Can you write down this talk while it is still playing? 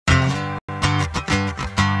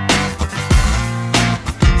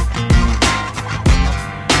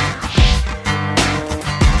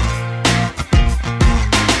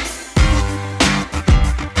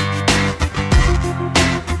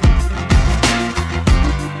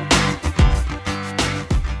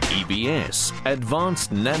EBS,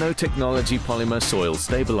 Advanced Nanotechnology Polymer Soil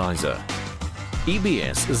Stabilizer.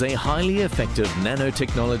 EBS is a highly effective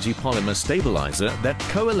nanotechnology polymer stabilizer that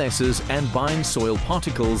coalesces and binds soil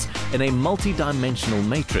particles in a multi-dimensional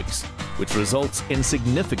matrix, which results in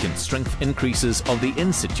significant strength increases of the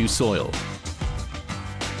in-situ soil.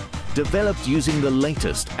 Developed using the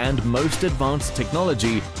latest and most advanced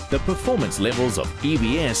technology, the performance levels of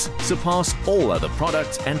EBS surpass all other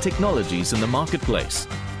products and technologies in the marketplace.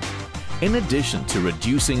 In addition to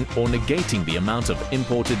reducing or negating the amount of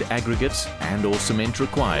imported aggregates and/or cement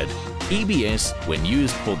required, EBS, when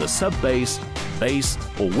used for the sub-base, base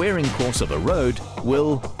or wearing course of a road,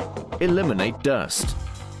 will eliminate dust,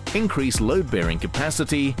 increase load-bearing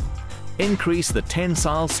capacity, increase the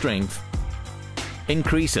tensile strength,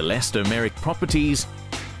 increase elastomeric properties,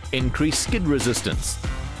 increase skid resistance,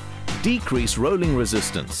 decrease rolling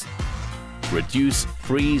resistance, reduce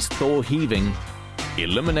freeze-thaw heaving,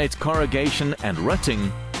 eliminate corrugation and rutting.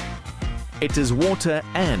 It is water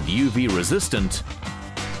and UV resistant,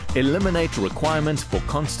 eliminate requirement for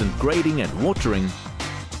constant grading and watering.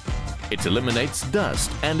 It eliminates dust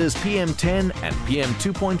and is PM10 and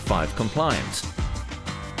PM2.5 compliant.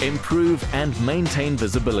 Improve and maintain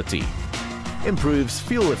visibility. Improves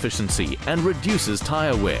fuel efficiency and reduces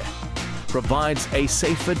tire wear. Provides a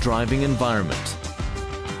safer driving environment.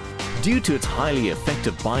 Due to its highly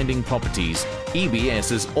effective binding properties,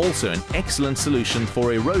 EBS is also an excellent solution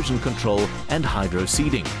for erosion control and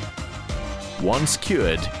hydro-seeding. Once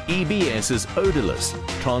cured, EBS is odorless,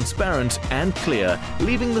 transparent and clear,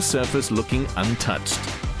 leaving the surface looking untouched.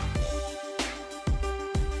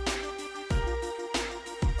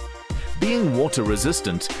 Being water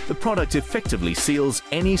resistant, the product effectively seals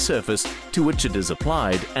any surface to which it is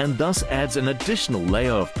applied and thus adds an additional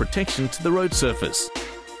layer of protection to the road surface.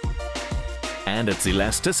 And its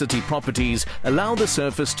elasticity properties allow the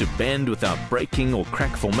surface to bend without breaking or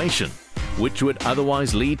crack formation, which would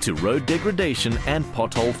otherwise lead to road degradation and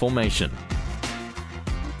pothole formation.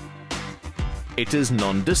 It is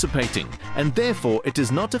non-dissipating and therefore it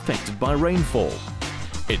is not affected by rainfall.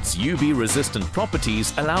 Its UV-resistant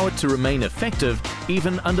properties allow it to remain effective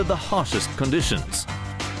even under the harshest conditions.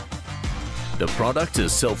 The product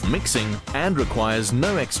is self-mixing and requires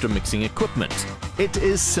no extra mixing equipment. It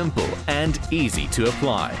is simple and easy to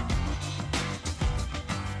apply.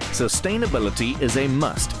 Sustainability is a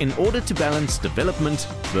must in order to balance development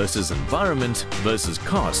versus environment versus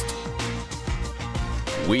cost.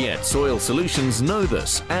 We at Soil Solutions know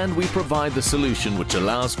this, and we provide the solution which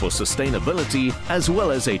allows for sustainability as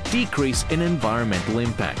well as a decrease in environmental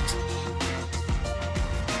impact.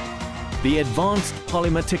 The advanced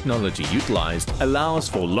polymer technology utilized allows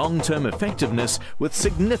for long-term effectiveness with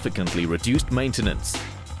significantly reduced maintenance.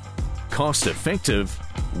 Cost-effective,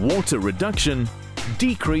 water reduction,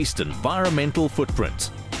 decreased environmental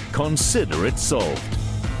footprint. Consider it solved.